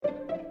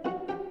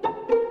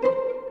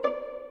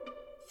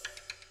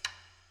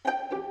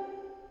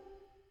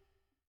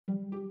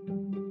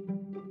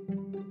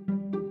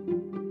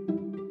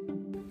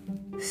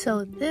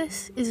So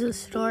this is a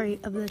story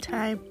of the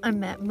time I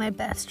met my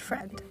best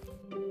friend.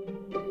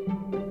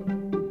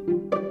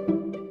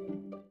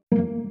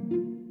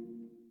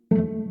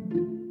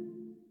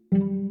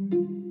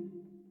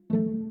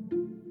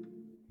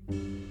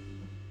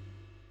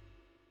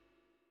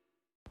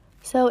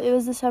 So it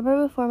was the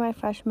summer before my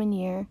freshman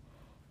year,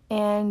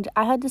 and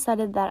I had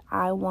decided that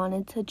I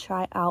wanted to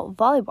try out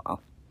volleyball.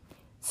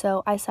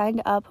 So I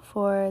signed up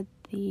for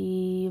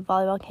the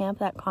volleyball camp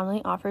that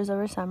Connolly offers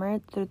over summer.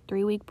 It's a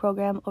 3-week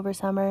program over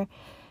summer,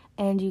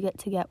 and you get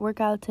to get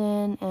workouts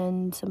in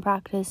and some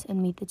practice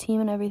and meet the team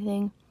and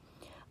everything.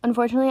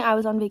 Unfortunately, I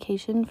was on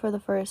vacation for the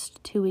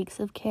first 2 weeks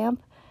of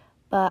camp,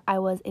 but I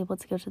was able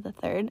to go to the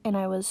third, and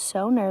I was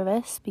so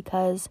nervous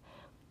because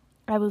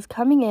I was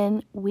coming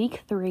in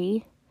week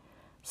 3,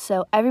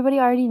 so everybody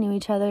already knew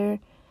each other,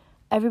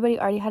 everybody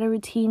already had a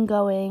routine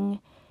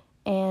going,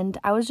 and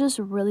I was just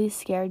really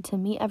scared to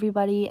meet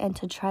everybody and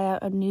to try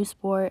out a new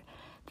sport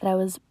that I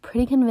was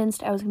pretty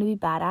convinced I was going to be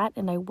bad at,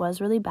 and I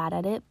was really bad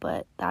at it,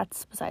 but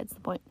that's besides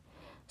the point.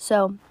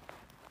 So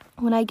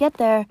when I get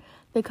there,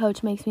 the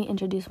coach makes me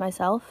introduce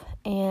myself,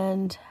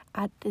 and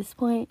at this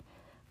point,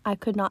 I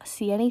could not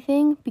see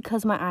anything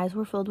because my eyes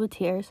were filled with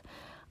tears.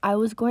 I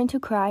was going to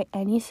cry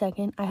any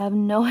second. I have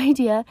no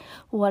idea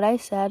what I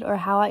said or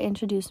how I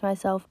introduced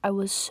myself. I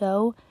was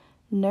so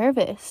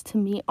nervous to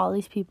meet all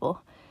these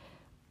people.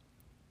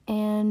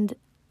 And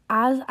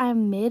as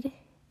I'm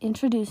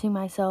mid-introducing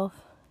myself,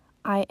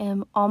 I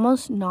am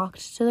almost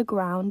knocked to the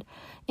ground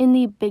in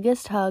the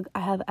biggest hug I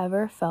have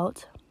ever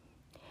felt.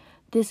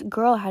 This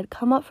girl had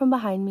come up from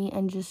behind me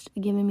and just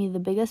given me the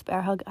biggest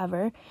bear hug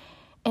ever.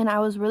 And I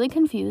was really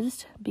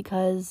confused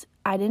because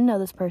I didn't know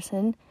this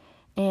person.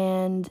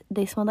 And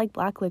they smelled like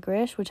black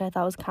licorice, which I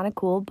thought was kind of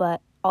cool, but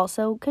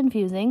also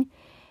confusing.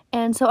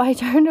 And so I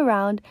turned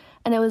around,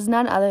 and it was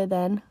none other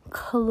than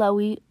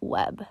Chloe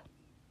Webb.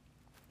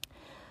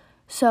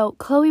 So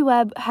Chloe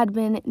Webb had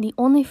been the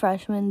only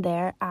freshman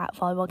there at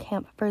volleyball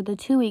camp for the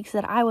 2 weeks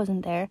that I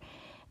wasn't there,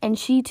 and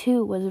she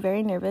too was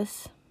very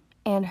nervous,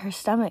 and her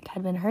stomach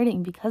had been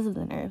hurting because of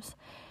the nerves.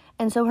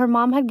 And so her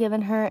mom had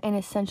given her an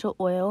essential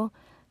oil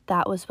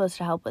that was supposed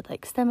to help with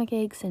like stomach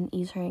aches and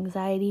ease her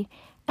anxiety,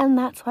 and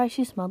that's why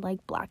she smelled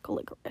like black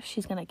licorice.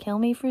 She's gonna kill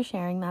me for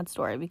sharing that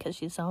story because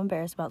she's so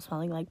embarrassed about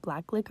smelling like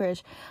black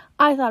licorice.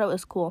 I thought it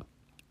was cool.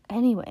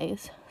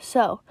 Anyways,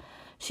 so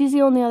she's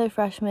the only other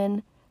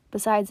freshman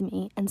besides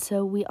me, and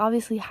so we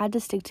obviously had to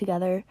stick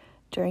together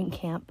during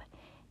camp.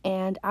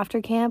 And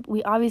after camp,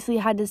 we obviously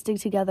had to stick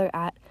together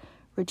at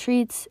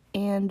retreats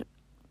and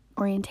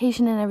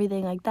orientation and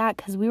everything like that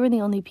because we were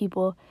the only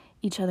people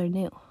each other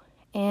knew.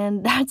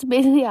 And that's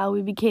basically how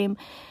we became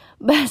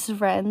best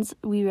friends.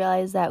 We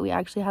realized that we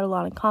actually had a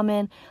lot in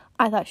common.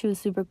 I thought she was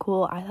super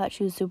cool. I thought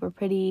she was super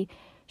pretty.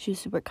 She was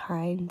super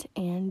kind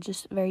and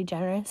just very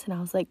generous. And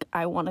I was like,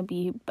 I want to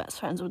be best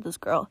friends with this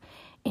girl.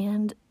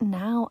 And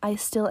now I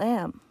still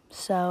am.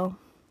 So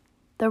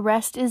the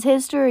rest is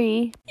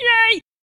history. Yeah!